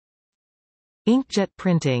Inkjet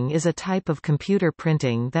printing is a type of computer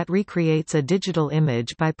printing that recreates a digital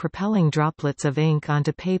image by propelling droplets of ink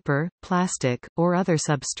onto paper, plastic, or other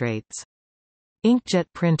substrates. Inkjet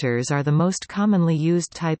printers are the most commonly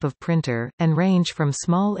used type of printer, and range from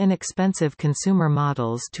small inexpensive consumer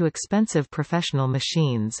models to expensive professional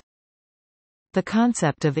machines. The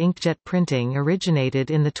concept of inkjet printing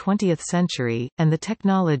originated in the 20th century, and the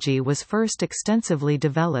technology was first extensively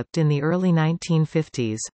developed in the early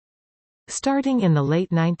 1950s. Starting in the late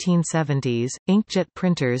 1970s, inkjet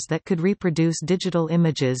printers that could reproduce digital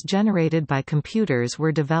images generated by computers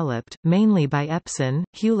were developed, mainly by Epson,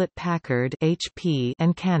 Hewlett-Packard (HP),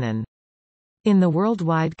 and Canon. In the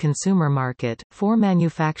worldwide consumer market, four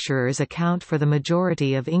manufacturers account for the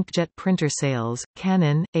majority of inkjet printer sales: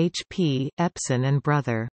 Canon, HP, Epson and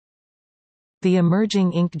Brother. The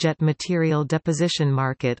emerging inkjet material deposition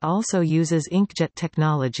market also uses inkjet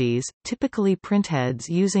technologies, typically printheads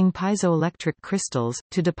using piezoelectric crystals,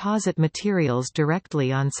 to deposit materials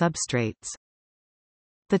directly on substrates.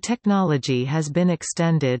 The technology has been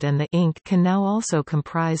extended and the ink can now also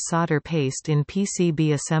comprise solder paste in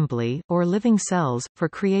PCB assembly, or living cells, for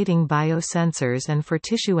creating biosensors and for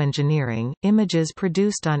tissue engineering. Images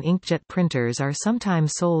produced on inkjet printers are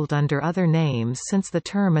sometimes sold under other names since the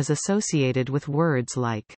term is associated with words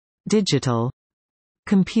like digital,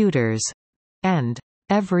 computers, and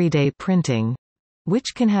everyday printing,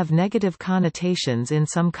 which can have negative connotations in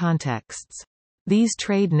some contexts. These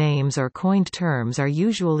trade names or coined terms are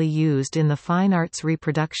usually used in the fine arts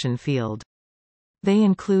reproduction field. They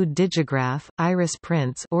include digigraph, iris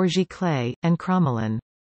prints or giclée, and cromolyn.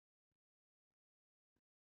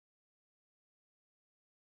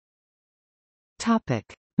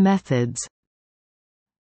 Topic: Methods.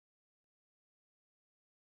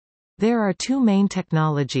 There are two main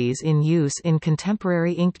technologies in use in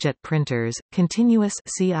contemporary inkjet printers: continuous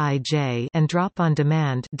 (CIJ) and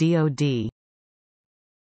drop-on-demand (DOD).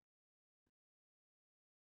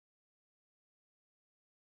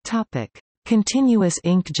 Topic: Continuous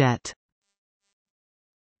inkjet.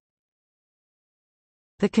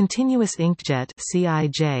 The continuous inkjet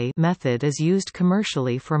 (CIJ) method is used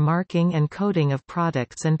commercially for marking and coding of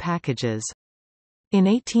products and packages. In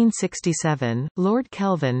 1867, Lord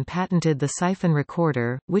Kelvin patented the siphon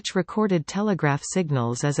recorder, which recorded telegraph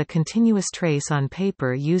signals as a continuous trace on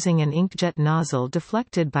paper using an inkjet nozzle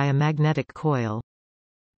deflected by a magnetic coil.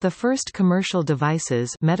 The first commercial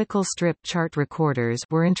devices, medical strip chart recorders,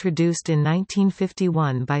 were introduced in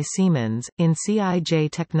 1951 by Siemens. In CIJ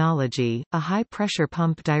technology, a high-pressure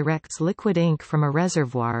pump directs liquid ink from a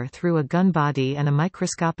reservoir through a gun body and a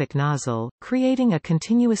microscopic nozzle, creating a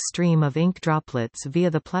continuous stream of ink droplets via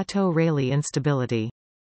the Plateau-Rayleigh instability.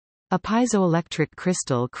 A piezoelectric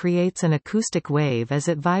crystal creates an acoustic wave as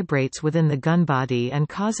it vibrates within the gun body and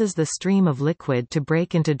causes the stream of liquid to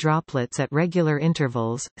break into droplets at regular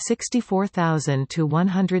intervals. 64,000 to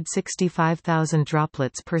 165,000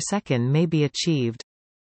 droplets per second may be achieved.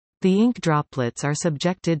 The ink droplets are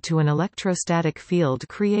subjected to an electrostatic field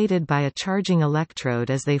created by a charging electrode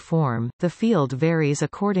as they form. The field varies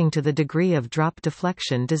according to the degree of drop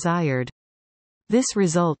deflection desired. This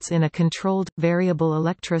results in a controlled, variable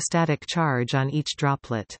electrostatic charge on each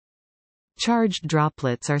droplet. Charged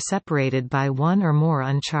droplets are separated by one or more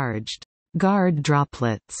uncharged guard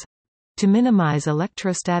droplets to minimize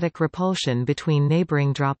electrostatic repulsion between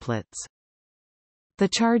neighboring droplets. The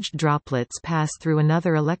charged droplets pass through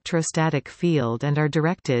another electrostatic field and are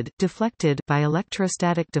deflected by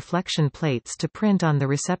electrostatic deflection plates to print on the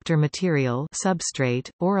receptor material substrate,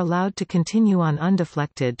 or allowed to continue on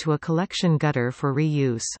undeflected to a collection gutter for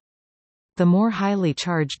reuse. The more highly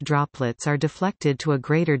charged droplets are deflected to a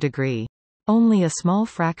greater degree. Only a small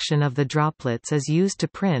fraction of the droplets is used to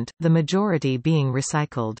print, the majority being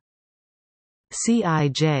recycled.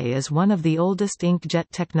 CIJ is one of the oldest inkjet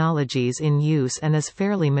technologies in use and is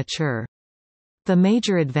fairly mature. The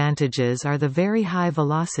major advantages are the very high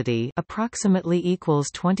velocity, approximately equals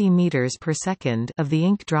 20 meters per second, of the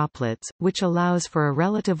ink droplets, which allows for a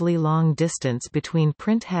relatively long distance between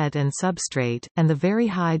print head and substrate, and the very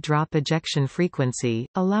high drop ejection frequency,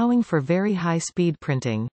 allowing for very high speed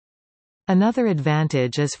printing. Another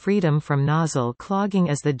advantage is freedom from nozzle clogging,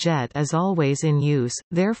 as the jet is always in use,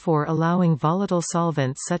 therefore allowing volatile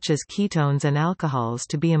solvents such as ketones and alcohols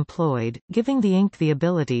to be employed, giving the ink the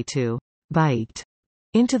ability to bite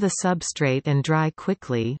into the substrate and dry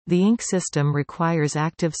quickly. The ink system requires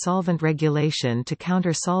active solvent regulation to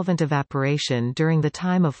counter solvent evaporation during the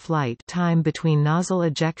time of flight, time between nozzle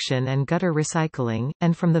ejection and gutter recycling,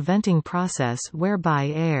 and from the venting process, whereby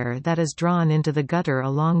air that is drawn into the gutter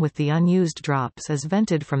along with the unused drops is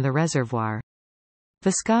vented from the reservoir.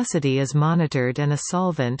 Viscosity is monitored and a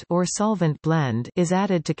solvent or solvent blend is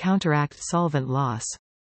added to counteract solvent loss.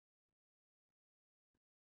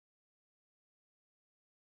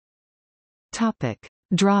 Topic: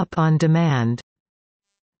 Drop on demand.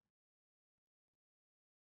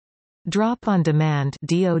 Drop on demand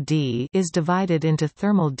 (DOD) is divided into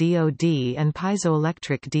thermal DOD and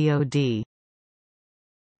piezoelectric DOD.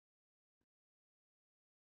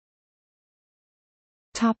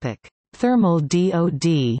 Topic: Thermal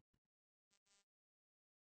DOD.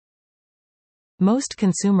 Most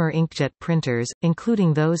consumer inkjet printers,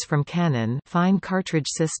 including those from Canon fine cartridge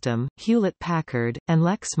system, Hewlett-Packard, and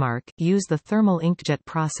Lexmark, use the thermal inkjet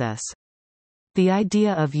process. The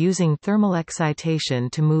idea of using thermal excitation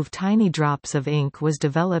to move tiny drops of ink was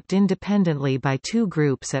developed independently by two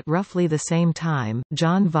groups at roughly the same time,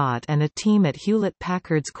 John Vaught and a team at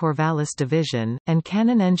Hewlett-Packard's Corvallis division, and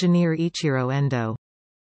Canon engineer Ichiro Endo.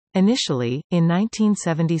 Initially, in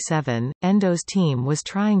 1977, Endo's team was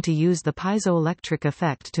trying to use the piezoelectric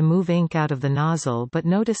effect to move ink out of the nozzle but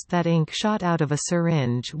noticed that ink shot out of a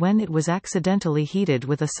syringe when it was accidentally heated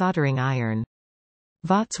with a soldering iron.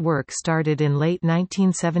 Vaught's work started in late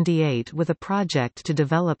 1978 with a project to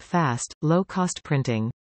develop fast, low-cost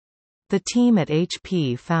printing. The team at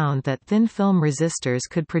HP found that thin film resistors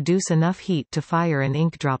could produce enough heat to fire an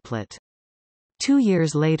ink droplet. 2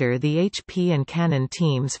 years later, the HP and Canon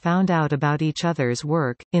teams found out about each other's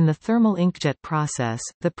work. In the thermal inkjet process,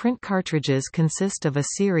 the print cartridges consist of a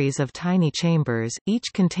series of tiny chambers,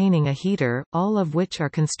 each containing a heater, all of which are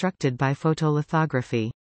constructed by photolithography.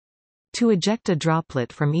 To eject a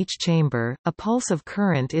droplet from each chamber, a pulse of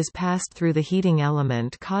current is passed through the heating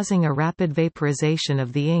element, causing a rapid vaporization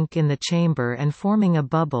of the ink in the chamber and forming a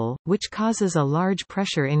bubble, which causes a large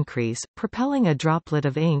pressure increase, propelling a droplet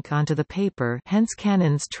of ink onto the paper, hence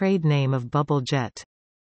Canon's trade name of bubble jet.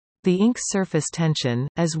 The ink's surface tension,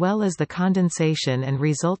 as well as the condensation and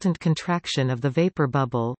resultant contraction of the vapor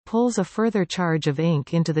bubble, pulls a further charge of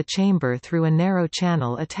ink into the chamber through a narrow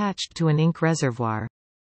channel attached to an ink reservoir.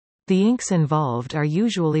 The inks involved are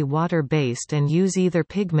usually water-based and use either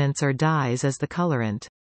pigments or dyes as the colorant.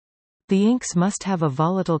 The inks must have a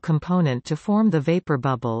volatile component to form the vapor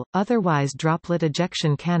bubble, otherwise droplet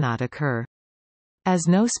ejection cannot occur. As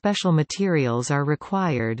no special materials are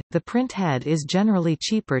required, the print head is generally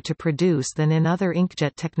cheaper to produce than in other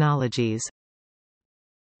inkjet technologies.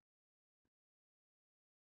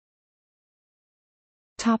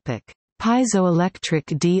 Topic: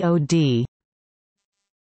 Piezoelectric DOD.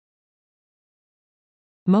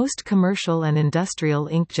 Most commercial and industrial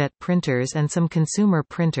inkjet printers and some consumer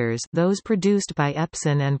printers, those produced by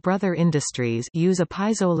Epson and Brother Industries, use a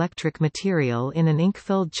piezoelectric material in an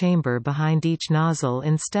ink-filled chamber behind each nozzle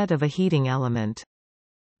instead of a heating element.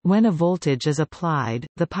 When a voltage is applied,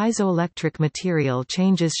 the piezoelectric material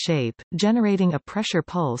changes shape, generating a pressure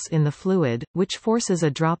pulse in the fluid, which forces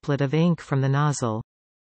a droplet of ink from the nozzle.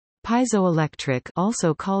 Piezoelectric,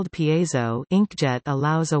 also called piezo, inkjet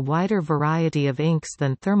allows a wider variety of inks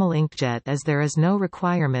than thermal inkjet as there is no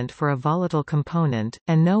requirement for a volatile component,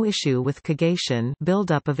 and no issue with cagation,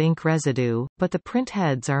 buildup of ink residue, but the print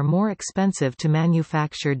heads are more expensive to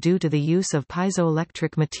manufacture due to the use of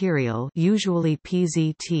piezoelectric material, usually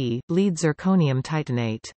PZT, lead zirconium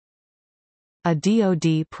titanate. A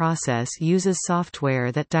DOD process uses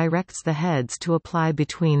software that directs the heads to apply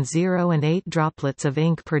between 0 and 8 droplets of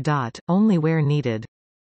ink per dot, only where needed.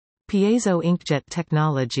 Piezo inkjet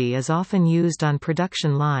technology is often used on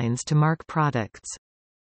production lines to mark products.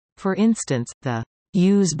 For instance, the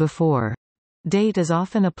use before date is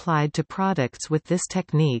often applied to products with this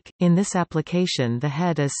technique. In this application, the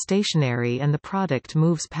head is stationary and the product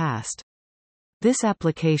moves past. This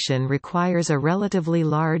application requires a relatively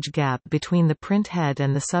large gap between the print head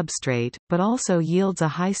and the substrate, but also yields a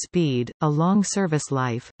high speed, a long service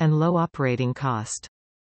life, and low operating cost.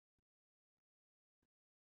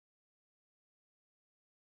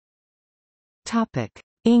 Topic: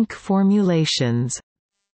 Ink formulations.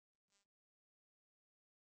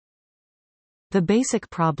 The basic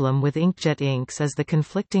problem with inkjet inks is the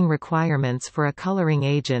conflicting requirements for a coloring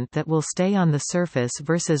agent that will stay on the surface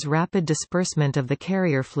versus rapid disbursement of the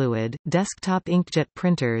carrier fluid. Desktop inkjet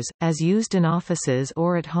printers, as used in offices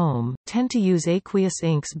or at home, tend to use aqueous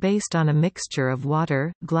inks based on a mixture of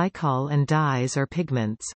water, glycol and dyes or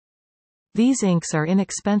pigments. These inks are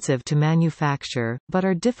inexpensive to manufacture, but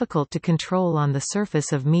are difficult to control on the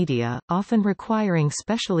surface of media, often requiring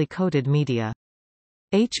specially coated media.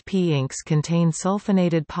 HP inks contain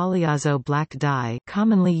sulfonated polyazo black dye,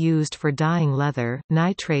 commonly used for dyeing leather,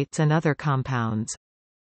 nitrates and other compounds.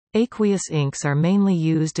 Aqueous inks are mainly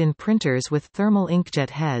used in printers with thermal inkjet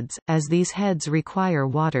heads, as these heads require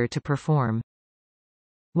water to perform.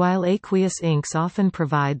 While aqueous inks often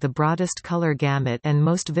provide the broadest color gamut and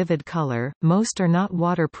most vivid color, most are not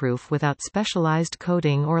waterproof without specialized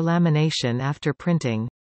coating or lamination after printing.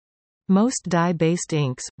 Most dye-based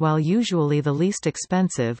inks, while usually the least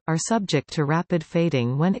expensive, are subject to rapid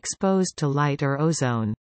fading when exposed to light or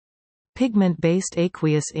ozone. Pigment-based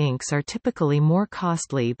aqueous inks are typically more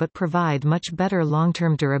costly but provide much better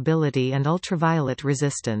long-term durability and ultraviolet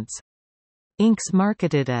resistance. Inks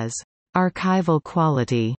marketed as archival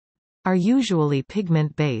quality are usually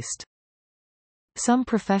pigment-based. Some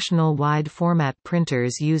professional wide-format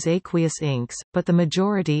printers use aqueous inks, but the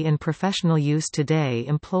majority in professional use today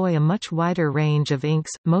employ a much wider range of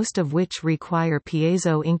inks, most of which require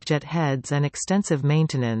piezo inkjet heads and extensive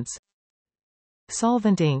maintenance.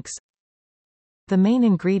 Solvent inks. The main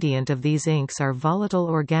ingredient of these inks are volatile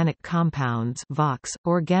organic compounds (VOCs),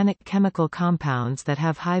 organic chemical compounds that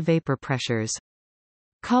have high vapor pressures.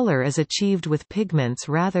 Color is achieved with pigments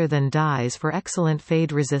rather than dyes for excellent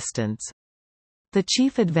fade resistance. The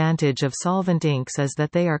chief advantage of solvent inks is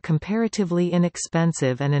that they are comparatively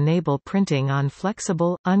inexpensive and enable printing on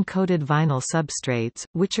flexible, uncoated vinyl substrates,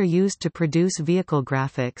 which are used to produce vehicle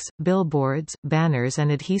graphics, billboards, banners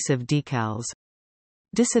and adhesive decals.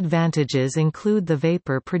 Disadvantages include the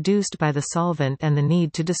vapor produced by the solvent and the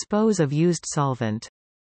need to dispose of used solvent.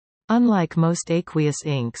 Unlike most aqueous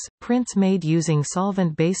inks, prints made using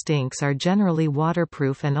solvent-based inks are generally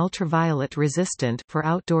waterproof and ultraviolet resistant for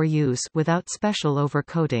outdoor use without special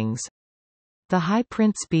overcoatings. The high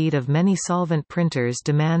print speed of many solvent printers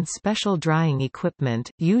demands special drying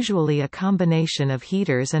equipment, usually a combination of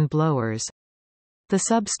heaters and blowers. The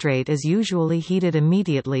substrate is usually heated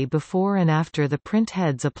immediately before and after the print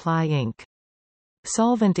heads apply ink.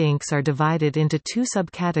 Solvent inks are divided into two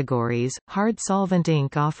subcategories. Hard solvent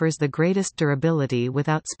ink offers the greatest durability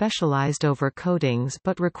without specialized overcoatings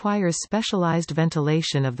but requires specialized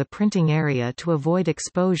ventilation of the printing area to avoid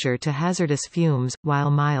exposure to hazardous fumes, while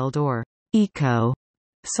mild or eco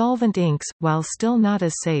solvent inks, while still not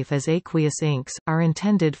as safe as aqueous inks, are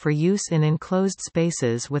intended for use in enclosed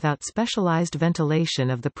spaces without specialized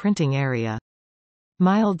ventilation of the printing area.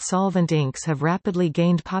 Mild solvent inks have rapidly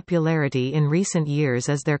gained popularity in recent years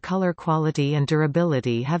as their color quality and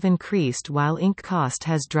durability have increased while ink cost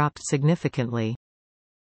has dropped significantly.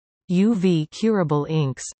 UV curable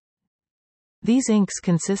inks. These inks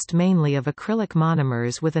consist mainly of acrylic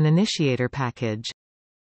monomers with an initiator package.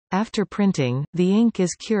 After printing, the ink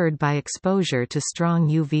is cured by exposure to strong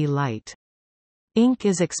UV light. Ink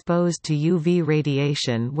is exposed to UV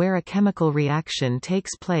radiation where a chemical reaction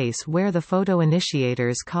takes place where the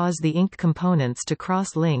photoinitiators cause the ink components to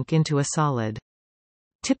cross-link into a solid.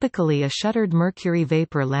 Typically a shuttered mercury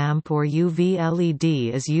vapor lamp or UV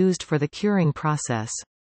LED is used for the curing process.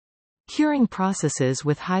 Curing processes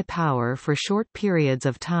with high power for short periods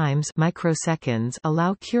of times microseconds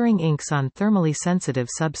allow curing inks on thermally sensitive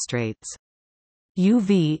substrates.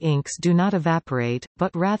 UV inks do not evaporate,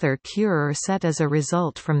 but rather cure or set as a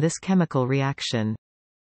result from this chemical reaction.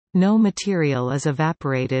 No material is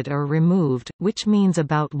evaporated or removed, which means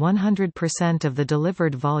about 100% of the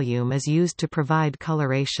delivered volume is used to provide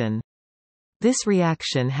coloration. This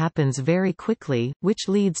reaction happens very quickly, which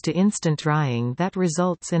leads to instant drying that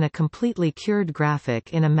results in a completely cured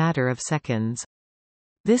graphic in a matter of seconds.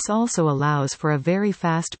 This also allows for a very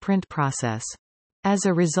fast print process. As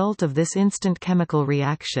a result of this instant chemical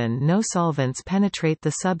reaction, no solvents penetrate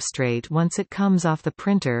the substrate once it comes off the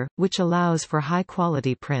printer, which allows for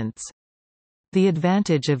high-quality prints. The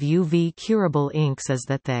advantage of UV curable inks is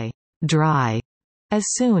that they dry as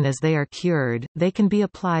soon as they are cured, they can be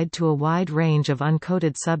applied to a wide range of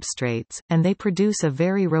uncoated substrates, and they produce a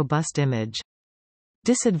very robust image.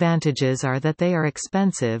 Disadvantages are that they are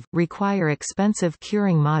expensive, require expensive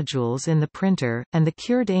curing modules in the printer, and the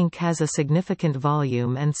cured ink has a significant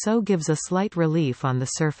volume and so gives a slight relief on the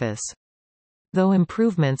surface. Though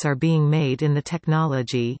improvements are being made in the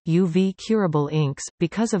technology, UV curable inks,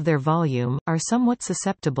 because of their volume, are somewhat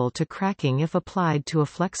susceptible to cracking if applied to a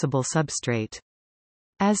flexible substrate.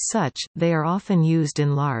 As such, they are often used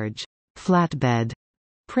in large, flatbed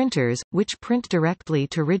printers, which print directly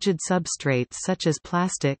to rigid substrates such as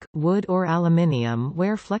plastic, wood or aluminium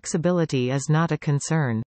where flexibility is not a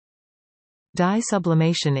concern. Dye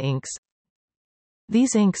sublimation inks.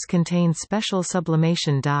 These inks contain special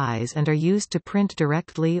sublimation dyes and are used to print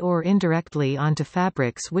directly or indirectly onto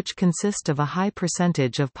fabrics which consist of a high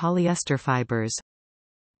percentage of polyester fibers.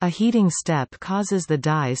 A heating step causes the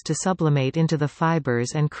dyes to sublimate into the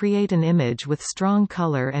fibers and create an image with strong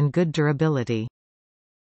color and good durability.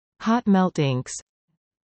 Hot melt inks.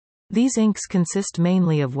 These inks consist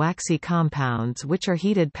mainly of waxy compounds which are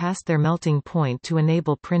heated past their melting point to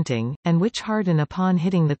enable printing, and which harden upon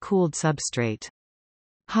hitting the cooled substrate.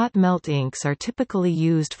 Hot melt inks are typically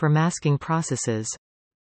used for masking processes.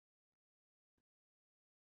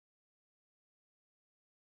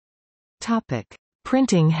 Topic: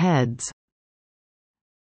 Printing heads.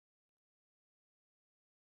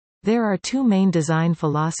 There are two main design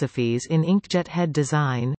philosophies in inkjet head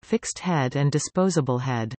design: fixed head and disposable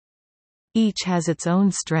head. Each has its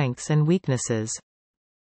own strengths and weaknesses.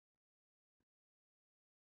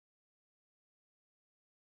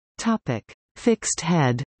 Topic: Fixed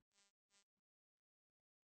head.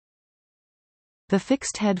 The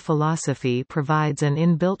fixed head philosophy provides an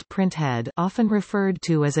inbuilt print head, often referred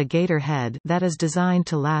to as a gator head, that is designed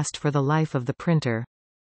to last for the life of the printer.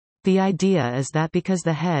 The idea is that because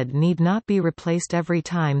the head need not be replaced every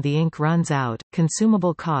time the ink runs out,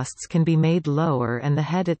 consumable costs can be made lower and the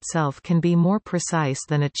head itself can be more precise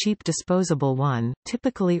than a cheap disposable one,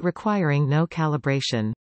 typically requiring no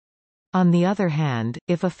calibration. On the other hand,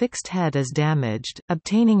 if a fixed head is damaged,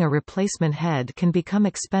 obtaining a replacement head can become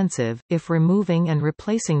expensive, if removing and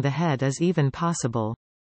replacing the head is even possible.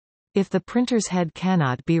 If the printer's head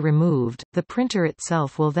cannot be removed, the printer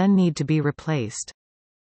itself will then need to be replaced.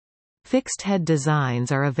 Fixed head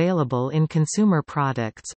designs are available in consumer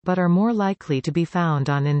products, but are more likely to be found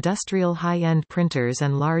on industrial high-end printers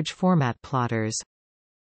and large format plotters.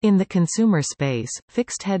 In the consumer space,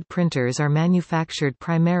 fixed-head printers are manufactured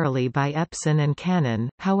primarily by Epson and Canon.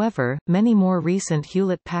 However, many more recent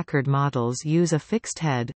Hewlett-Packard models use a fixed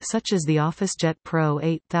head, such as the OfficeJet Pro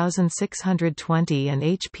 8620 and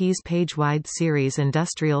HP's PageWide series.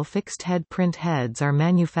 Industrial fixed-head print heads are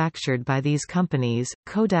manufactured by these companies: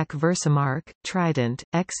 Kodak Versamark, Trident,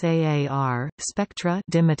 XAAR, Spectra,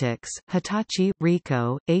 Dimatix, Hitachi,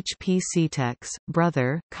 Ricoh, HP Ctex,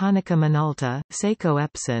 Brother, Konica Minolta, Seiko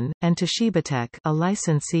Epson, and Toshiba Tech, a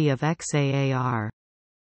licensee of XAAR.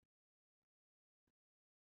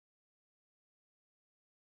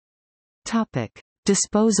 Topic: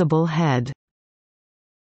 Disposable head.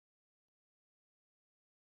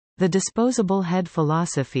 The disposable head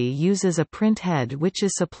philosophy uses a print head which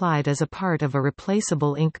is supplied as a part of a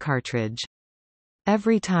replaceable ink cartridge.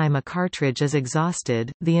 Every time a cartridge is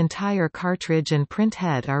exhausted, the entire cartridge and print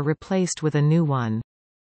head are replaced with a new one.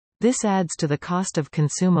 This adds to the cost of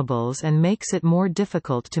consumables and makes it more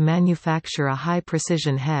difficult to manufacture a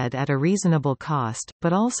high-precision head at a reasonable cost,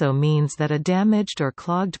 but also means that a damaged or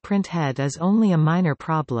clogged print head is only a minor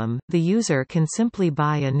problem. The user can simply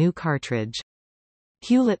buy a new cartridge.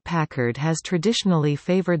 Hewlett-Packard has traditionally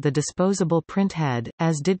favored the disposable print head,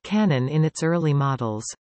 as did Canon in its early models.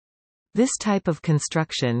 This type of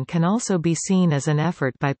construction can also be seen as an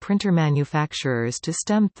effort by printer manufacturers to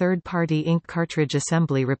stem third-party ink cartridge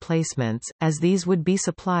assembly replacements, as these would-be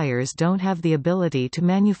suppliers don't have the ability to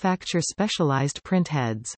manufacture specialized print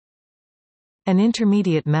heads. An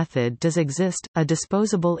intermediate method does exist, a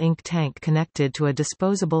disposable ink tank connected to a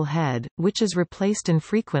disposable head, which is replaced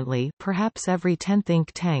infrequently, perhaps every 10th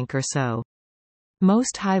ink tank or so.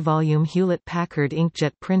 Most high-volume Hewlett-Packard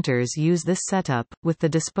inkjet printers use this setup, with the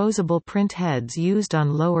disposable print heads used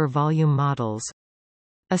on lower-volume models.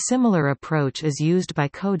 A similar approach is used by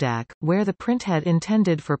Kodak, where the printhead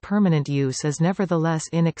intended for permanent use is nevertheless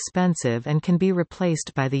inexpensive and can be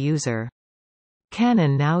replaced by the user.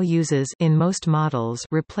 Canon now uses, in most models,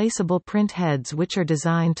 replaceable print heads which are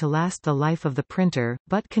designed to last the life of the printer,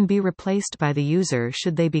 but can be replaced by the user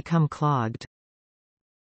should they become clogged.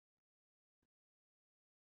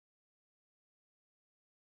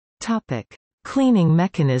 Topic: Cleaning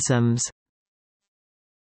mechanisms.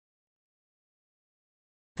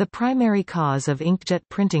 The primary cause of inkjet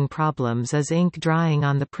printing problems is ink drying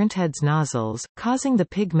on the printhead's nozzles, causing the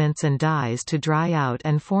pigments and dyes to dry out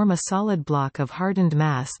and form a solid block of hardened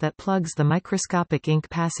mass that plugs the microscopic ink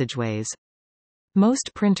passageways.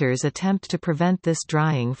 Most printers attempt to prevent this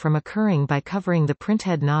drying from occurring by covering the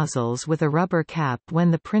printhead nozzles with a rubber cap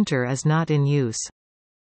when the printer is not in use.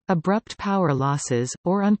 Abrupt power losses,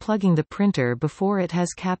 or unplugging the printer before it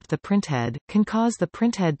has capped the printhead, can cause the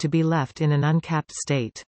printhead to be left in an uncapped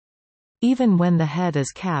state. Even when the head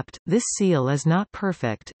is capped, this seal is not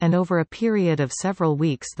perfect, and over a period of several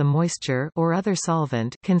weeks the moisture or other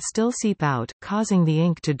solvent can still seep out, causing the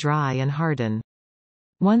ink to dry and harden.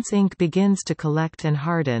 Once ink begins to collect and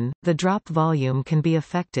harden, the drop volume can be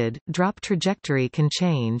affected, drop trajectory can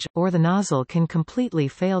change, or the nozzle can completely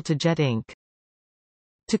fail to jet ink.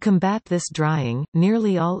 To combat this drying,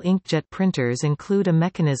 nearly all inkjet printers include a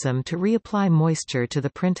mechanism to reapply moisture to the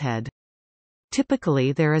printhead.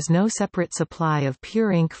 Typically there is no separate supply of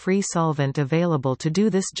pure ink-free solvent available to do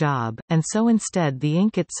this job, and so instead the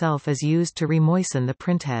ink itself is used to remoisten the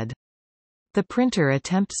printhead. The printer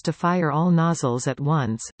attempts to fire all nozzles at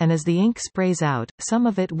once, and as the ink sprays out, some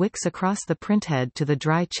of it wicks across the printhead to the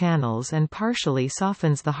dry channels and partially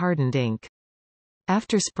softens the hardened ink.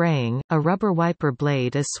 After spraying, a rubber wiper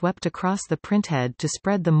blade is swept across the printhead to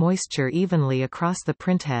spread the moisture evenly across the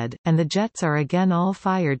printhead, and the jets are again all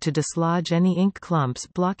fired to dislodge any ink clumps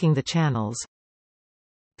blocking the channels.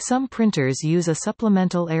 Some printers use a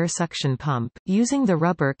supplemental air suction pump, using the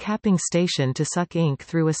rubber capping station to suck ink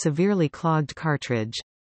through a severely clogged cartridge.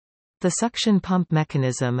 The suction pump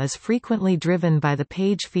mechanism is frequently driven by the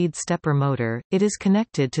page feed stepper motor. It is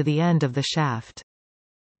connected to the end of the shaft.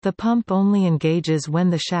 The pump only engages when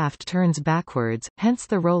the shaft turns backwards, hence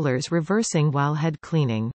the rollers reversing while head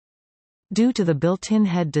cleaning. Due to the built-in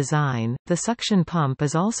head design, the suction pump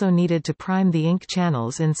is also needed to prime the ink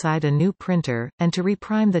channels inside a new printer, and to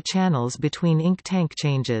reprime the channels between ink tank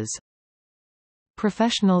changes.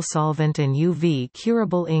 Professional solvent and UV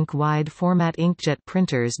curable ink wide format inkjet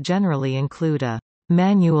printers generally include a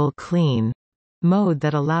manual clean mode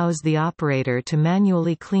that allows the operator to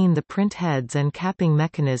manually clean the print heads and capping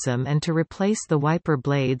mechanism and to replace the wiper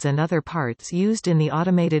blades and other parts used in the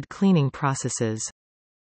automated cleaning processes.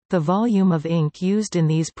 The volume of ink used in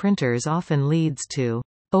these printers often leads to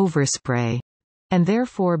overspray, and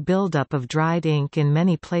therefore buildup of dried ink in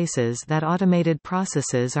many places that automated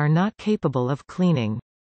processes are not capable of cleaning.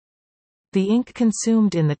 The ink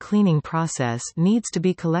consumed in the cleaning process needs to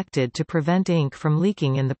be collected to prevent ink from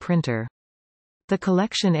leaking in the printer. The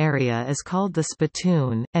collection area is called the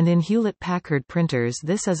spittoon, and in Hewlett-Packard printers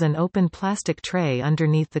this is an open plastic tray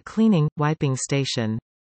underneath the cleaning, wiping station.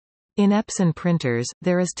 In Epson printers,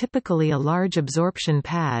 there is typically a large absorption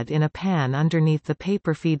pad in a pan underneath the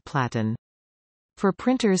paper feed platen. For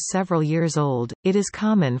printers several years old, it is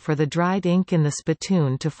common for the dried ink in the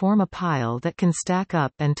spittoon to form a pile that can stack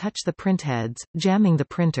up and touch the printheads, jamming the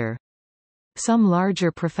printer. Some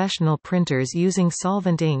larger professional printers using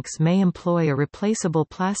solvent inks may employ a replaceable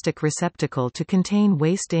plastic receptacle to contain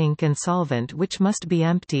waste ink and solvent which must be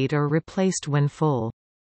emptied or replaced when full.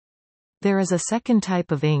 There is a second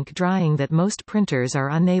type of ink drying that most printers are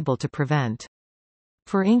unable to prevent.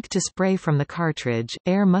 For ink to spray from the cartridge,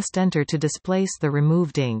 air must enter to displace the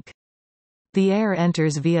removed ink. The air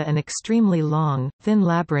enters via an extremely long, thin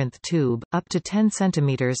labyrinth tube, up to 10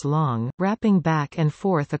 cm long, wrapping back and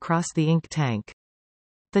forth across the ink tank.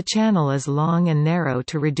 The channel is long and narrow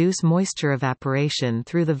to reduce moisture evaporation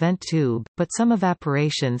through the vent tube, but some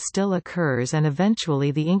evaporation still occurs and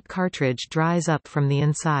eventually the ink cartridge dries up from the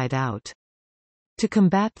inside out. To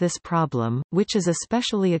combat this problem, which is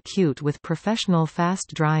especially acute with professional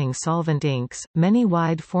fast-drying solvent inks, many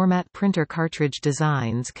wide-format printer cartridge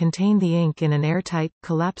designs contain the ink in an airtight,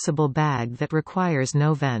 collapsible bag that requires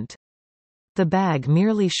no vent. The bag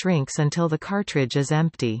merely shrinks until the cartridge is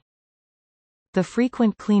empty. The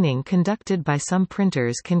frequent cleaning conducted by some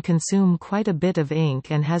printers can consume quite a bit of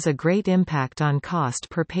ink and has a great impact on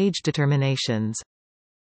cost per page determinations.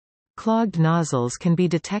 Clogged nozzles can be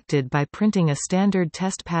detected by printing a standard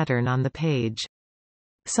test pattern on the page.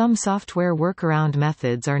 Some software workaround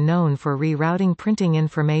methods are known for rerouting printing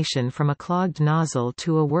information from a clogged nozzle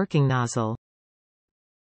to a working nozzle.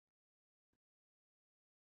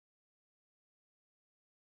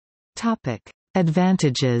 Topic: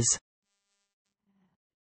 Advantages.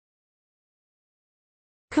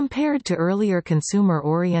 Compared to earlier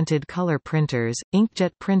consumer-oriented color printers,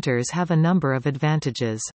 inkjet printers have a number of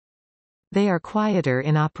advantages. They are quieter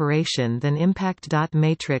in operation than impact dot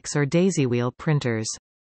matrix or daisywheel printers.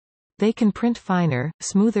 They can print finer,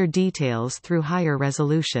 smoother details through higher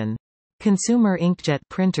resolution. Consumer inkjet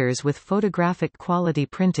printers with photographic quality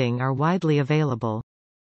printing are widely available.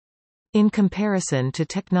 In comparison to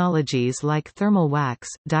technologies like thermal wax,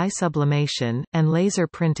 dye sublimation, and laser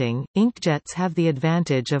printing, inkjets have the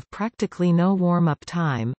advantage of practically no warm-up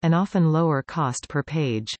time, and often lower cost per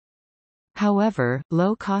page. However,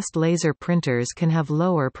 low-cost laser printers can have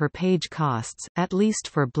lower per-page costs, at least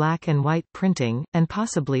for black and white printing, and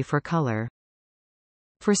possibly for color.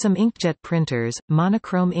 For some inkjet printers,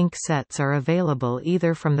 monochrome ink sets are available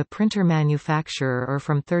either from the printer manufacturer or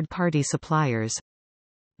from third-party suppliers.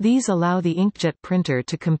 These allow the inkjet printer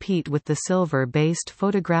to compete with the silver-based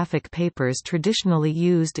photographic papers traditionally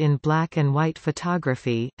used in black and white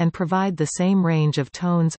photography, and provide the same range of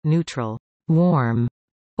tones, neutral, warm,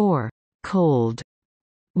 or cold.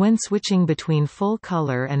 When switching between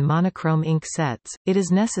full-color and monochrome ink sets, it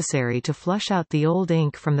is necessary to flush out the old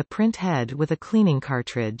ink from the print head with a cleaning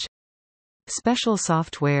cartridge. Special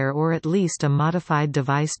software or at least a modified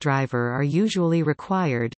device driver are usually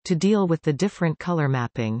required, to deal with the different color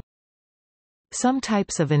mapping. Some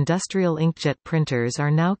types of industrial inkjet printers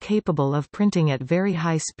are now capable of printing at very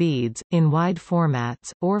high speeds, in wide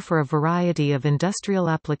formats, or for a variety of industrial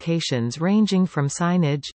applications ranging from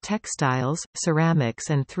signage, textiles, ceramics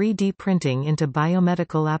and 3D printing into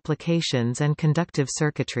biomedical applications and conductive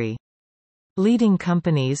circuitry. Leading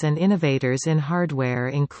companies and innovators in hardware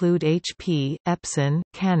include HP, Epson,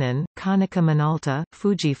 Canon, Konica Minolta,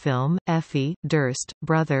 Fujifilm, EFI, Durst,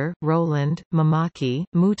 Brother, Roland, Mamaki,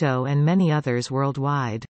 Muto and many others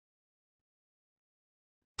worldwide.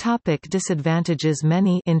 Disadvantages.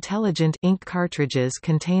 Many intelligent ink cartridges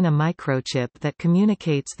contain a microchip that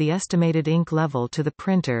communicates the estimated ink level to the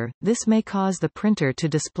printer. This may cause the printer to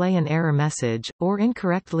display an error message, or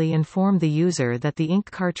incorrectly inform the user that the ink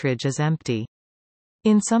cartridge is empty.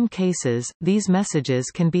 In some cases, these messages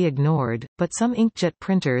can be ignored, but some inkjet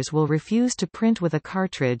printers will refuse to print with a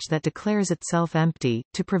cartridge that declares itself empty,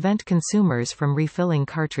 to prevent consumers from refilling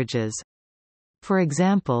cartridges. For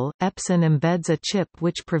example, Epson embeds a chip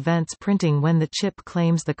which prevents printing when the chip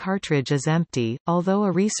claims the cartridge is empty, although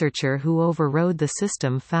a researcher who overrode the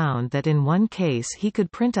system found that in one case he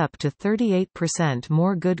could print up to 38%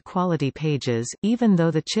 more good quality pages, even though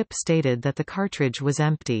the chip stated that the cartridge was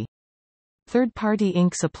empty. Third-party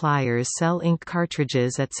ink suppliers sell ink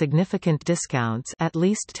cartridges at significant discounts, at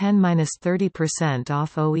least 10–30%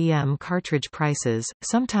 off OEM cartridge prices,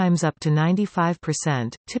 sometimes up to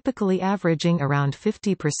 95%, typically averaging around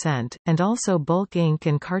 50%, and also bulk ink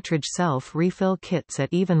and cartridge self-refill kits at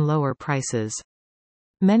even lower prices.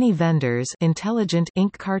 Many vendors' intelligent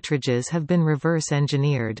ink cartridges have been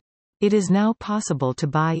reverse-engineered. It is now possible to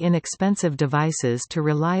buy inexpensive devices to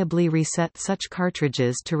reliably reset such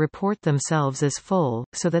cartridges to report themselves as full,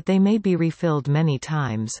 so that they may be refilled many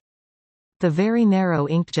times. The very narrow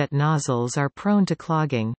inkjet nozzles are prone to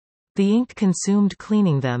clogging. The ink consumed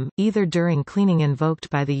cleaning them, either during cleaning invoked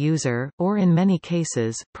by the user, or in many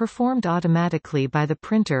cases, performed automatically by the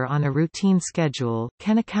printer on a routine schedule,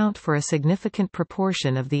 can account for a significant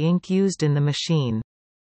proportion of the ink used in the machine.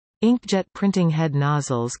 Inkjet printing head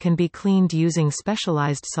nozzles can be cleaned using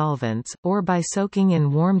specialized solvents, or by soaking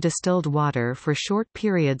in warm distilled water for short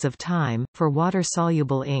periods of time, for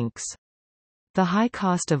water-soluble inks. The high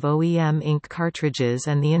cost of OEM ink cartridges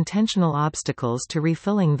and the intentional obstacles to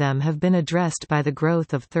refilling them have been addressed by the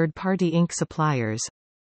growth of third-party ink suppliers.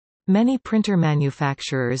 Many printer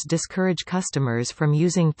manufacturers discourage customers from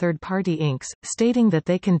using third-party inks, stating that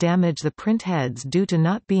they can damage the print heads due to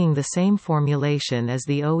not being the same formulation as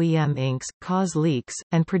the OEM inks, cause leaks,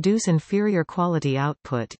 and produce inferior quality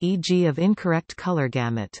output, e.g. of incorrect color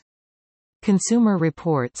gamut. Consumer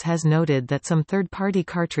Reports has noted that some third-party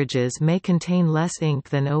cartridges may contain less ink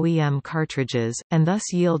than OEM cartridges, and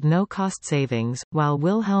thus yield no cost savings, while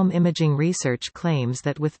Wilhelm Imaging Research claims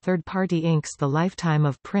that with third-party inks the lifetime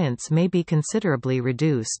of prints may be considerably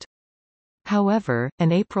reduced. However,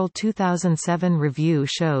 an April 2007 review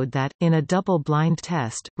showed that, in a double-blind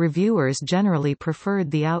test, reviewers generally preferred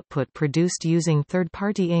the output produced using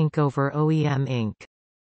third-party ink over OEM ink.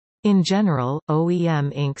 In general,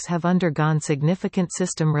 OEM inks have undergone significant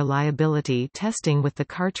system reliability testing with the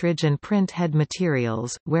cartridge and print head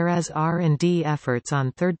materials, whereas R&D efforts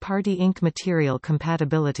on third-party ink material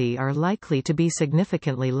compatibility are likely to be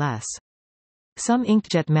significantly less. Some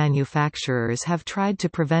inkjet manufacturers have tried to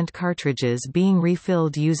prevent cartridges being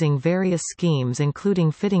refilled using various schemes,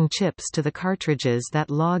 including fitting chips to the cartridges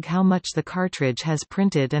that log how much the cartridge has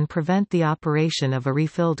printed and prevent the operation of a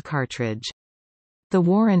refilled cartridge. The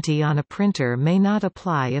warranty on a printer may not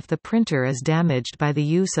apply if the printer is damaged by the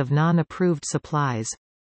use of non-approved supplies.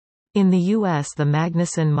 In the U.S., the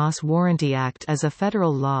Magnuson-Moss Warranty Act is a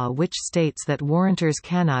federal law which states that warrantors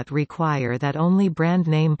cannot require that only brand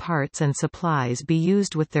name parts and supplies be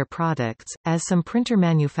used with their products, as some printer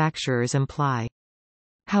manufacturers imply.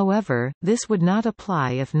 However, this would not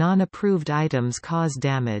apply if non-approved items cause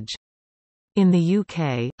damage. In the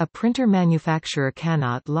UK, a printer manufacturer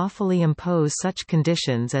cannot lawfully impose such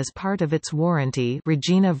conditions as part of its warranty.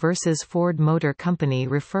 Regina versus Ford Motor Company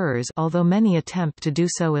refers, although many attempt to do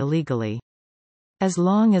so illegally. As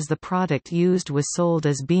long as the product used was sold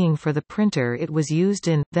as being for the printer it was used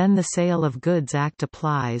in, then the Sale of Goods Act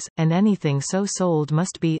applies, and anything so sold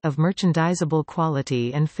must be of merchandisable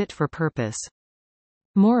quality and fit for purpose.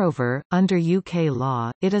 Moreover, under UK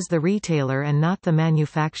law, it is the retailer and not the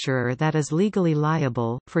manufacturer that is legally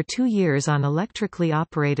liable, for 2 years on electrically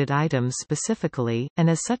operated items specifically, and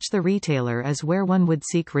as such the retailer is where one would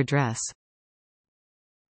seek redress.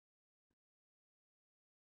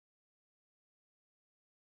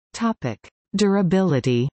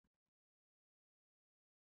 Durability.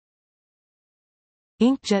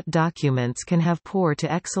 Inkjet documents can have poor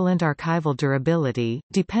to excellent archival durability,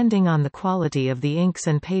 depending on the quality of the inks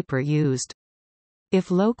and paper used. If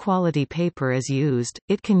low-quality paper is used,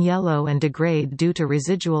 it can yellow and degrade due to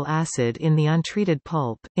residual acid in the untreated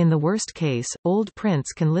pulp. In the worst case, old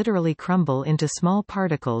prints can literally crumble into small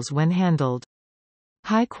particles when handled.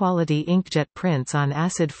 High-quality inkjet prints on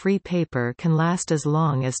acid-free paper can last as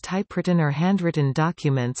long as typewritten or handwritten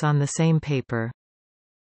documents on the same paper.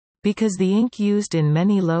 Because the ink used in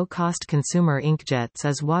many low-cost consumer inkjets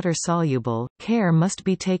is water-soluble, care must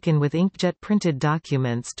be taken with inkjet-printed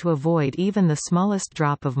documents to avoid even the smallest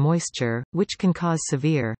drop of moisture, which can cause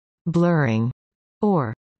severe blurring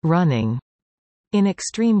or running. In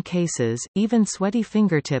extreme cases, even sweaty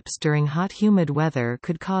fingertips during hot humid weather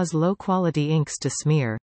could cause low-quality inks to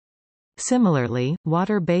smear. Similarly,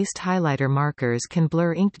 water-based highlighter markers can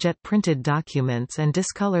blur inkjet-printed documents and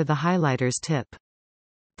discolor the highlighter's tip.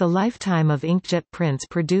 The lifetime of inkjet prints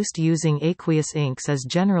produced using aqueous inks is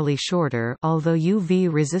generally shorter, although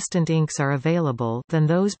UV-resistant inks are available, than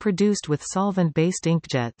those produced with solvent-based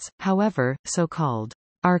inkjets. However, so-called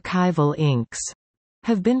archival inks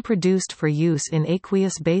have been produced for use in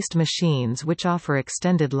aqueous-based machines which offer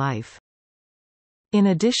extended life. In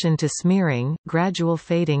addition to smearing, gradual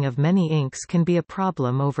fading of many inks can be a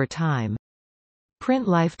problem over time. Print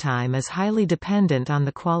lifetime is highly dependent on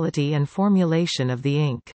the quality and formulation of the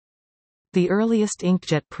ink. The earliest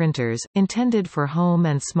inkjet printers, intended for home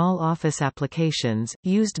and small office applications,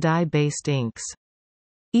 used dye-based inks.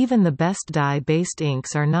 Even the best dye-based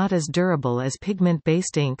inks are not as durable as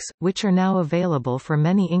pigment-based inks, which are now available for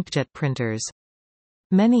many inkjet printers.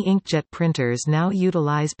 Many inkjet printers now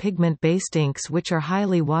utilize pigment-based inks which are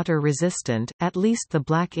highly water-resistant, at least the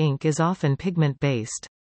black ink is often pigment-based.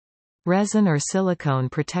 Resin or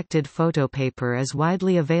silicone-protected photopaper is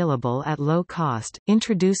widely available at low cost,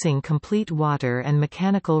 introducing complete water and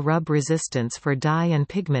mechanical rub resistance for dye and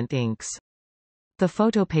pigment inks. The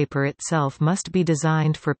photopaper itself must be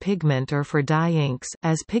designed for pigment or for dye inks,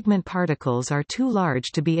 as pigment particles are too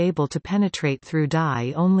large to be able to penetrate through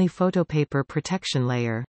dye-only photopaper protection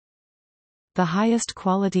layer. The highest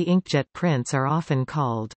quality inkjet prints are often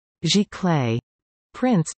called giclée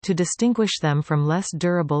prints, to distinguish them from less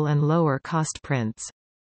durable and lower-cost prints.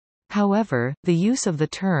 However, the use of the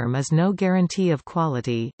term is no guarantee of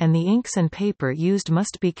quality, and the inks and paper used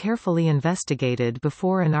must be carefully investigated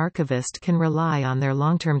before an archivist can rely on their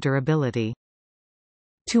long-term durability.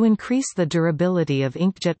 To increase the durability of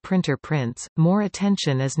inkjet printer prints, more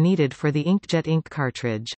attention is needed for the inkjet ink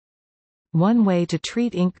cartridge. One way to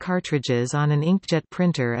treat ink cartridges on an inkjet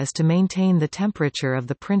printer is to maintain the temperature of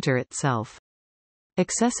the printer itself.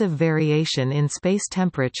 Excessive variation in space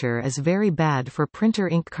temperature is very bad for printer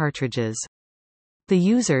ink cartridges. The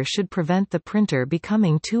user should prevent the printer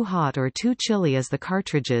becoming too hot or too chilly as the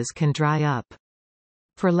cartridges can dry up.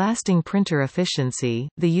 For lasting printer efficiency,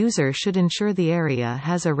 the user should ensure the area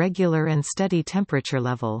has a regular and steady temperature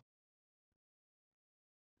level.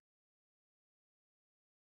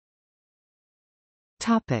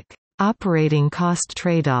 Topic: Operating cost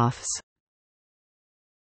trade-offs.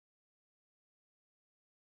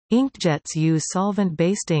 Inkjets use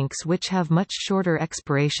solvent-based inks which have much shorter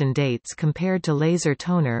expiration dates compared to laser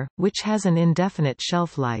toner, which has an indefinite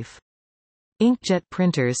shelf life. Inkjet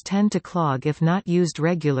printers tend to clog if not used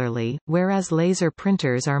regularly, whereas laser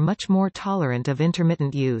printers are much more tolerant of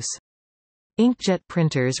intermittent use. Inkjet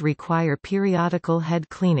printers require periodical head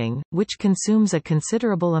cleaning, which consumes a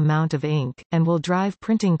considerable amount of ink, and will drive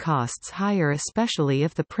printing costs higher, especially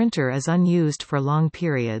if the printer is unused for long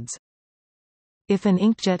periods. If an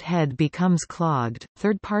inkjet head becomes clogged,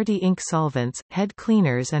 third-party ink solvents, head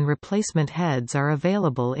cleaners and replacement heads are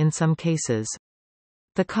available in some cases.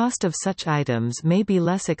 The cost of such items may be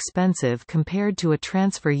less expensive compared to a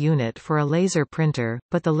transfer unit for a laser printer,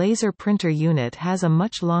 but the laser printer unit has a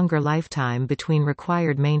much longer lifetime between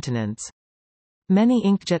required maintenance. Many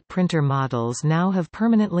inkjet printer models now have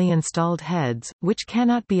permanently installed heads, which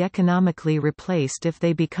cannot be economically replaced if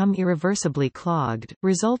they become irreversibly clogged,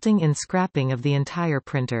 resulting in scrapping of the entire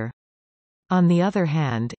printer. On the other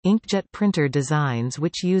hand, inkjet printer designs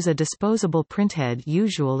which use a disposable printhead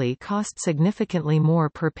usually cost significantly more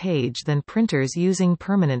per page than printers using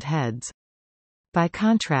permanent heads. By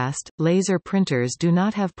contrast, laser printers do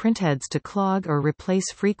not have printheads to clog or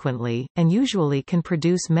replace frequently, and usually can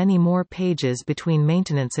produce many more pages between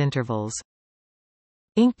maintenance intervals.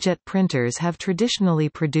 Inkjet printers have traditionally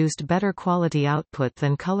produced better quality output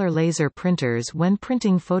than color laser printers when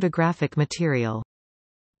printing photographic material.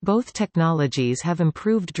 Both technologies have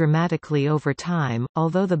improved dramatically over time,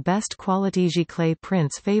 although the best quality giclée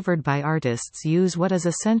prints favored by artists use what is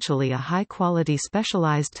essentially a high-quality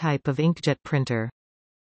specialized type of inkjet printer.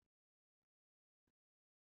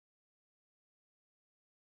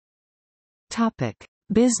 Topic: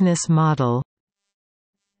 Business model.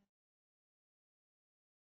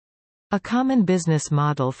 A common business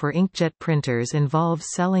model for inkjet printers involves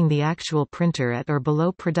selling the actual printer at or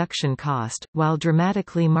below production cost, while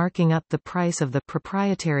dramatically marking up the price of the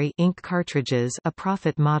proprietary ink cartridges, a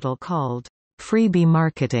profit model called freebie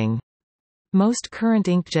marketing. Most current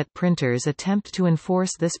inkjet printers attempt to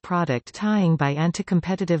enforce this product tying by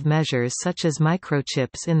anti-competitive measures such as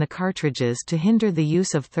microchips in the cartridges to hinder the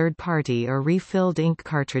use of third-party or refilled ink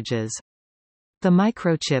cartridges. The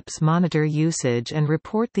microchips monitor usage and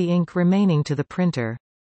report the ink remaining to the printer.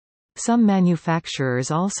 Some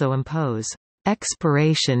manufacturers also impose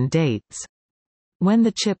expiration dates. When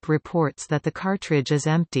the chip reports that the cartridge is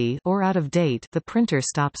empty or out of date, the printer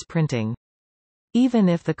stops printing. Even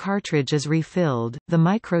if the cartridge is refilled, the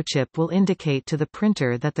microchip will indicate to the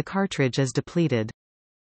printer that the cartridge is depleted.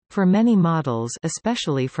 For many models,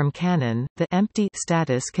 especially from Canon, the empty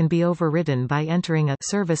status can be overridden by entering a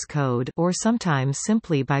service code or sometimes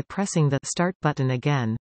simply by pressing the start button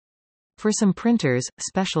again. For some printers,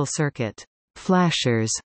 special circuit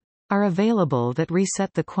flashers are available that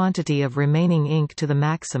reset the quantity of remaining ink to the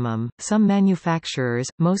maximum. Some manufacturers,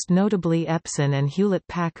 most notably Epson and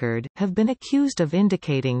Hewlett-Packard, have been accused of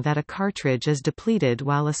indicating that a cartridge is depleted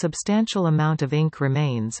while a substantial amount of ink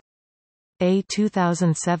remains. A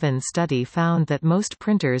 2007 study found that most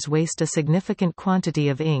printers waste a significant quantity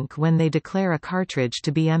of ink when they declare a cartridge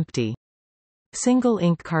to be empty. Single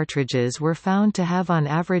ink cartridges were found to have on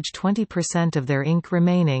average 20% of their ink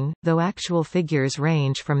remaining, though actual figures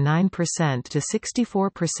range from 9% to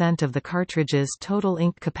 64% of the cartridge's total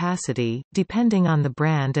ink capacity, depending on the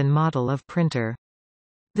brand and model of printer.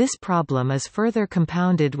 This problem is further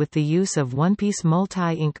compounded with the use of one-piece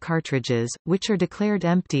multi-ink cartridges, which are declared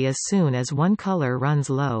empty as soon as one color runs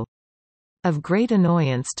low. Of great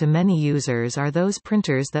annoyance to many users are those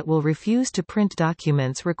printers that will refuse to print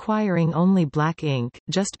documents requiring only black ink,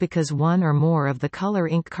 just because one or more of the color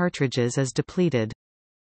ink cartridges is depleted.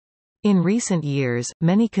 In recent years,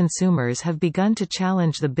 many consumers have begun to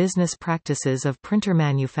challenge the business practices of printer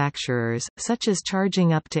manufacturers, such as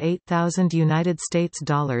charging up to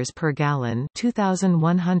 $8,000 per gallon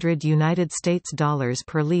 $2,100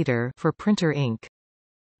 per liter for printer ink.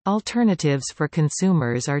 Alternatives for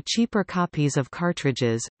consumers are cheaper copies of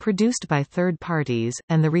cartridges, produced by third parties,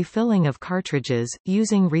 and the refilling of cartridges,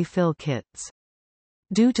 using refill kits.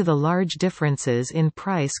 Due to the large differences in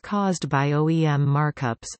price caused by OEM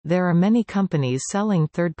markups, there are many companies selling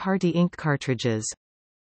third-party ink cartridges.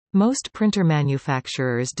 Most printer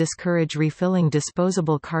manufacturers discourage refilling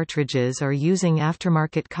disposable cartridges or using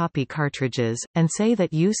aftermarket copy cartridges, and say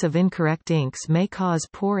that use of incorrect inks may cause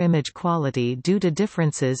poor image quality due to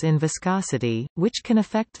differences in viscosity, which can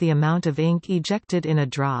affect the amount of ink ejected in a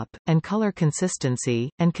drop, and color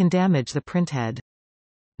consistency, and can damage the printhead.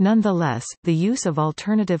 Nonetheless, the use of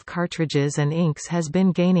alternative cartridges and inks has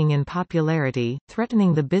been gaining in popularity,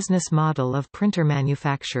 threatening the business model of printer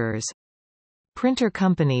manufacturers. Printer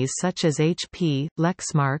companies such as HP,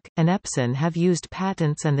 Lexmark, and Epson have used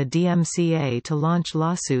patents and the DMCA to launch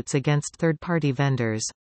lawsuits against third-party vendors.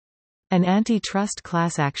 An antitrust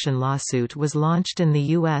class action lawsuit was launched in the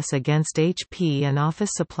U.S. against HP and office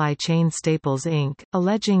supply chain Staples Inc.,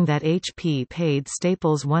 alleging that HP paid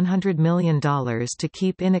Staples $100 million to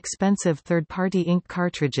keep inexpensive third-party ink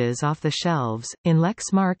cartridges off the shelves. In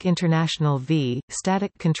Lexmark International v.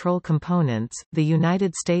 Static Control Components, the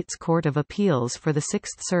United States Court of Appeals for the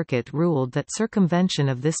Sixth Circuit ruled that circumvention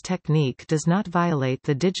of this technique does not violate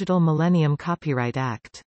the Digital Millennium Copyright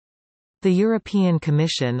Act. The European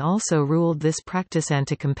Commission also ruled this practice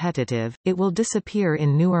anti-competitive. It will disappear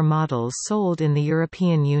in newer models sold in the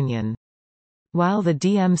European Union. While the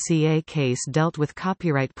DMCA case dealt with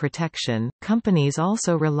copyright protection, companies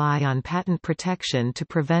also rely on patent protection to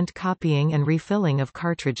prevent copying and refilling of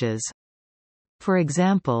cartridges. For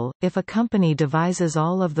example, if a company devises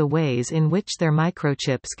all of the ways in which their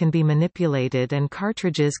microchips can be manipulated and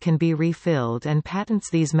cartridges can be refilled and patents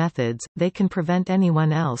these methods, they can prevent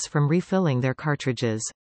anyone else from refilling their cartridges.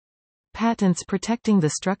 Patents protecting the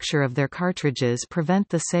structure of their cartridges prevent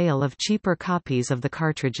the sale of cheaper copies of the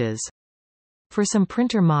cartridges. For some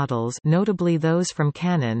printer models, notably those from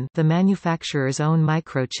Canon, the manufacturer's own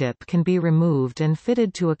microchip can be removed and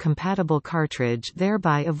fitted to a compatible cartridge,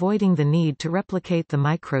 thereby avoiding the need to replicate the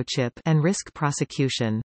microchip and risk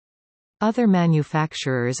prosecution. Other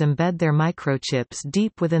manufacturers embed their microchips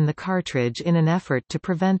deep within the cartridge in an effort to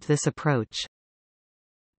prevent this approach.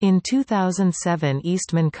 In 2007,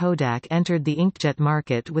 Eastman Kodak entered the inkjet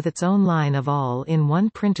market with its own line of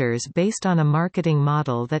all-in-one printers based on a marketing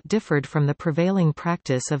model that differed from the prevailing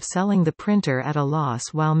practice of selling the printer at a loss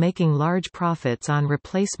while making large profits on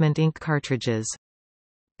replacement ink cartridges.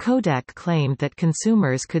 Kodak claimed that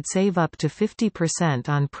consumers could save up to 50%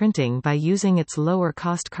 on printing by using its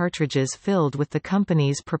lower-cost cartridges filled with the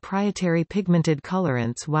company's proprietary pigmented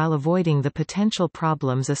colorants while avoiding the potential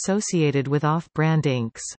problems associated with off-brand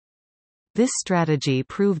inks. This strategy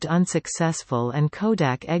proved unsuccessful and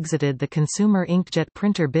Kodak exited the consumer inkjet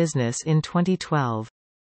printer business in 2012.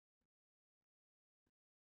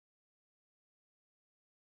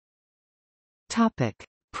 Topic: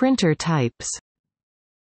 Printer types.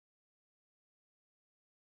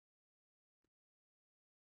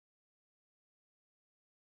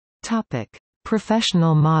 Topic: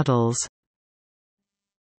 Professional models.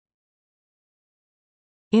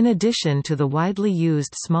 In addition to the widely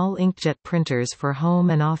used small inkjet printers for home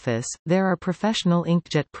and office, there are professional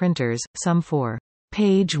inkjet printers, some for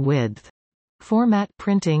page width format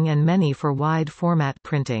printing and many for wide format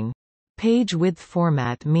printing. Page width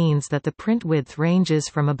format means that the print width ranges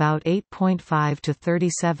from about 8.5 to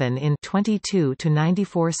 37 in 22 to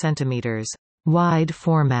 94 centimeters. Wide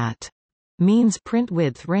format means print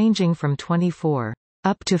width ranging from 24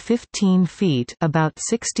 up to 15 feet, about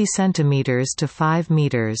 60 centimeters to 5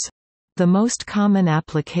 meters. The most common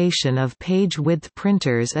application of page width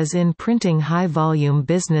printers is in printing high-volume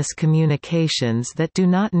business communications that do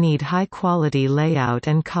not need high-quality layout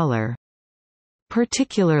and color.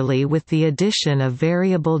 Particularly with the addition of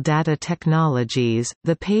variable data technologies,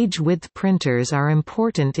 the page width printers are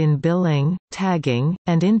important in billing, tagging,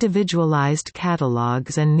 and individualized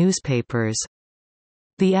catalogs and newspapers.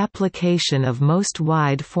 The application of most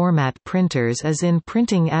wide-format printers is in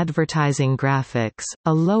printing advertising graphics.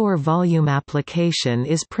 A lower volume application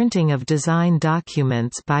is printing of design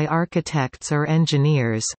documents by architects or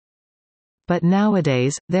engineers. But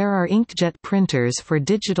nowadays, there are inkjet printers for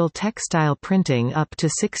digital textile printing up to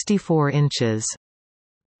 64 inches.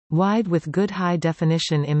 Wide with good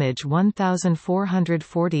high-definition image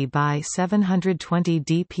 1440 by 720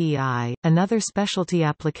 dpi. Another specialty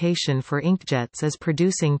application for inkjets is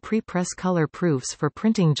producing pre-press color proofs for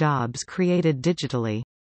printing jobs created digitally.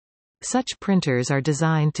 Such printers are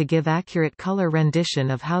designed to give accurate color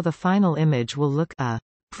rendition of how the final image will look, a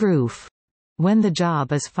proof, when the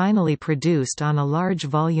job is finally produced on a large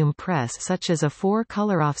volume press such as a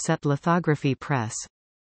 4-color offset lithography press.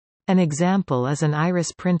 An example is an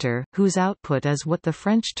iris printer, whose output is what the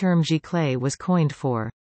French term giclée was coined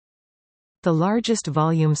for. The largest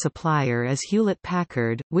volume supplier is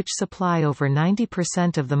Hewlett-Packard, which supply over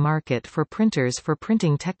 90% of the market for printers for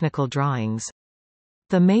printing technical drawings.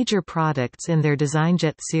 The major products in their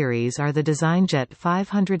DesignJet series are the DesignJet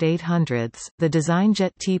 500-800, the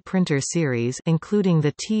DesignJet T printer series including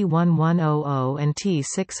the T1100 and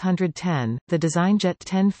T610, the DesignJet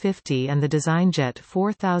 1050 and the DesignJet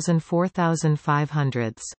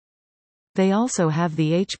 4000-4500. They also have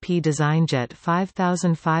the HP DesignJet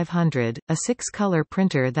 5500, a 6-color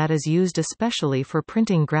printer that is used especially for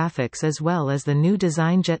printing graphics, as well as the new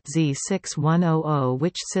DesignJet Z6100,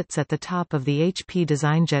 which sits at the top of the HP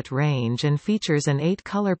DesignJet range and features an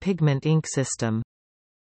 8-color pigment ink system.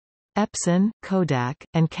 Epson, Kodak,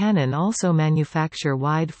 and Canon also manufacture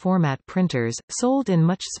wide-format printers, sold in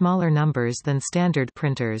much smaller numbers than standard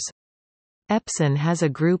printers. Epson has a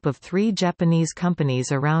group of 3 Japanese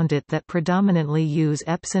companies around it that predominantly use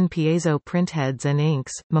Epson piezo printheads and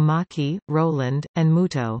inks, Mamaki, Roland, and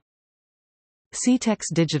Muto. Cetex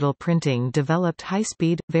Digital Printing developed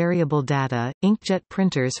high-speed, variable data, inkjet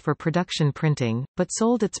printers for production printing, but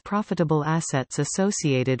sold its profitable assets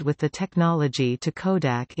associated with the technology to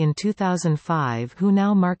Kodak in 2005, who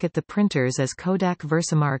now market the printers as Kodak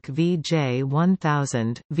Versamark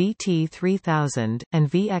VJ1000, VT3000, and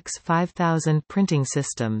VX5000 printing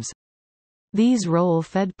systems. These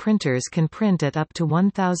roll-fed printers can print at up to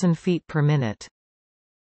 1,000 feet per minute.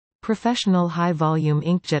 Professional high-volume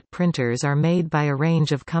inkjet printers are made by a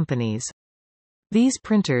range of companies. These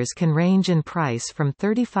printers can range in price from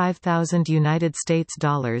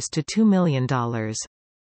 $35,000 to $2 million.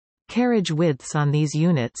 Carriage widths on these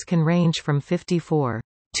units can range from 54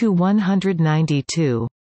 to 192,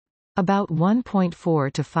 about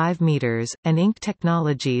 1.4 to 5 meters, and ink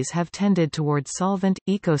technologies have tended toward solvent,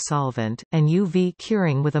 eco-solvent, and UV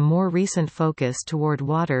curing with a more recent focus toward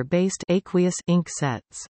water-based aqueous ink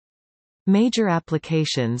sets. Major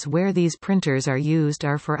applications where these printers are used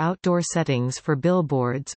are for outdoor settings for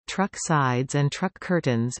billboards, truck sides and truck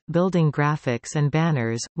curtains, building graphics and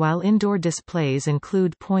banners, while indoor displays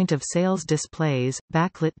include point-of-sales displays,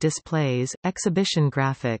 backlit displays, exhibition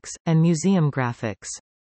graphics, and museum graphics.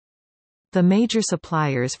 The major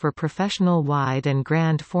suppliers for professional wide and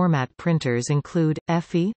grand format printers include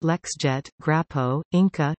EFI, Lexjet, Grappo,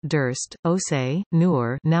 Inca, Durst, Océ,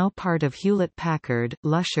 Noor, now part of Hewlett-Packard,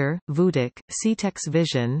 Lusher, Vudic, Cetex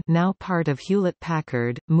Vision, now part of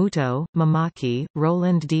Hewlett-Packard, Muto, Mamaki,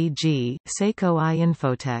 Roland DG, Seiko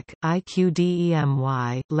Infotech,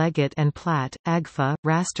 IQDEMY, Leggett and Platt, Agfa,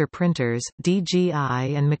 Raster Printers,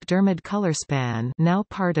 DGI and McDermott Colorspan, now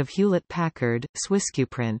part of Hewlett-Packard,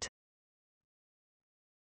 SwissQprint.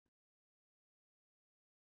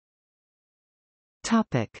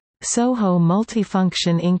 SOHO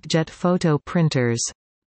multifunction inkjet photo printers.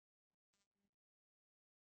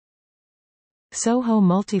 SOHO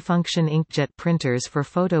multifunction inkjet printers for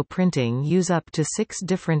photo printing use up to 6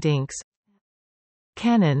 different inks.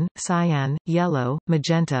 Canon, cyan, yellow,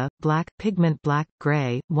 magenta, black, pigment black,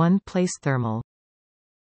 gray, 1-place thermal.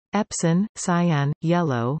 Epson, cyan,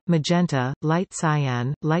 yellow, magenta, light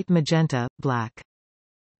cyan, light magenta, black.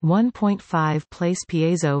 1.5-place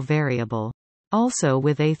piezo variable. Also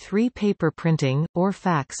with A3 paper printing, or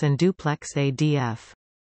fax and duplex ADF.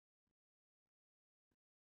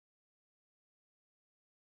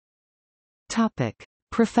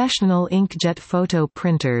 Professional inkjet photo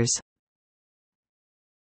printers.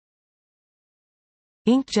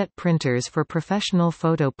 Inkjet printers for professional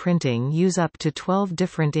photo printing use up to 12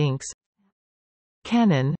 different inks.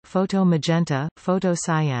 Canon, photo magenta, photo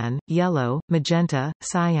cyan, yellow, magenta,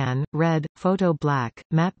 cyan, red, photo black,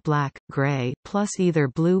 matte black, gray, plus either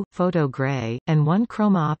blue, photo gray, and one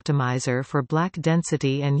chroma optimizer for black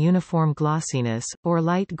density and uniform glossiness, or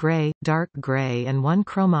light gray, dark gray and one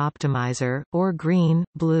chroma optimizer, or green,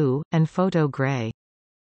 blue, and photo gray.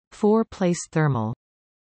 4-place thermal.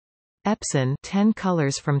 Epson 10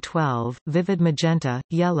 colors from 12, vivid magenta,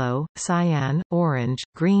 yellow, cyan, orange,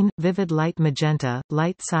 green, vivid light magenta,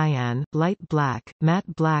 light cyan, light black,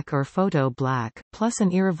 matte black or photo black, plus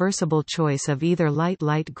an irreversible choice of either light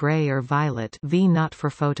gray or violet V not for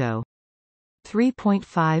photo.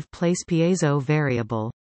 3.5-place piezo variable.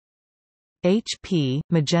 HP,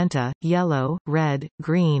 magenta, yellow, red,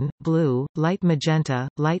 green, blue, light magenta,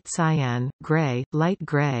 light cyan, gray,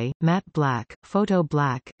 matte black, photo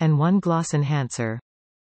black, and one gloss enhancer.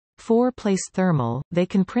 4-place thermal, they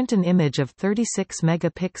can print an image of 36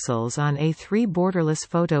 megapixels on A3 borderless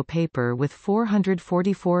photo paper with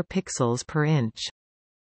 444 pixels per inch.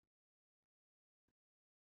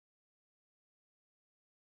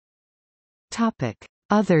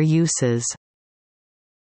 Other uses.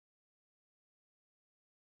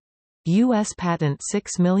 U.S. Patent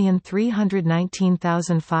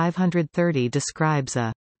 6319530 describes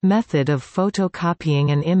a method of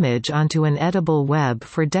photocopying an image onto an edible web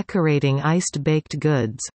for decorating iced baked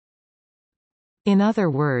goods. In other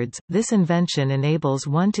words, this invention enables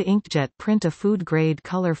one to inkjet print a food-grade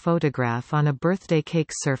color photograph on a birthday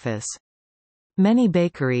cake's surface. Many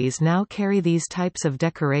bakeries now carry these types of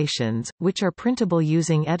decorations, which are printable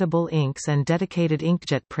using edible inks and dedicated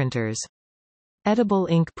inkjet printers. Edible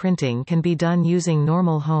ink printing can be done using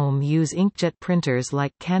normal home-use inkjet printers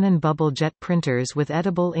like Canon bubble jet printers with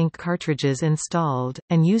edible ink cartridges installed,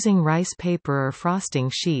 and using rice paper or frosting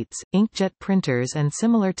sheets. Inkjet printers and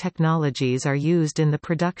similar technologies are used in the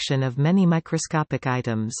production of many microscopic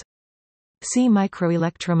items. See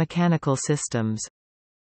microelectromechanical systems.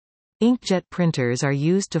 Inkjet printers are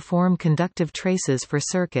used to form conductive traces for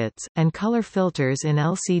circuits, and color filters in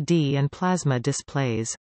LCD and plasma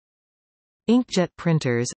displays. Inkjet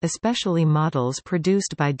printers, especially models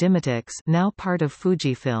produced by Dimatix, now part of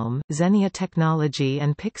Fujifilm, Xenia Technology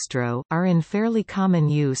and Pixtro, are in fairly common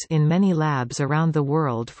use in many labs around the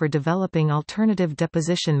world for developing alternative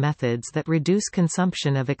deposition methods that reduce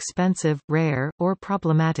consumption of expensive, rare, or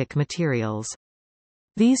problematic materials.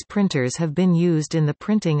 These printers have been used in the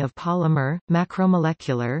printing of polymer,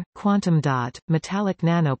 macromolecular, quantum dot, metallic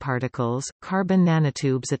nanoparticles, carbon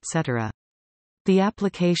nanotubes etc. The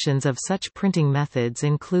applications of such printing methods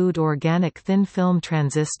include organic thin-film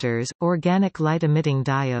transistors, organic light-emitting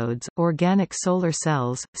diodes, organic solar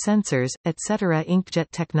cells, sensors, etc. Inkjet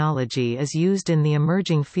technology is used in the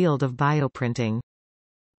emerging field of bioprinting.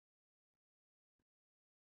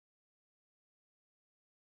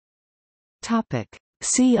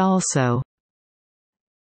 See also: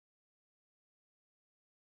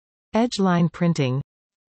 Edgeline printing,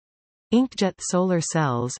 Inkjet solar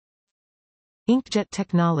cells, Inkjet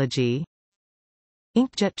technology,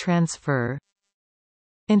 Inkjet transfer,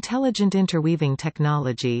 intelligent interweaving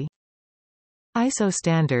technology, ISO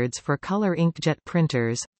standards for color inkjet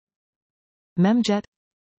printers, memjet,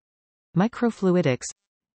 microfluidics,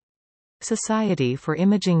 Society for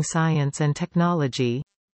Imaging Science and Technology,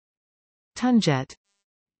 Tunjet,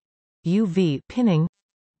 UV pinning,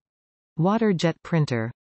 water jet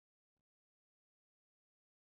printer.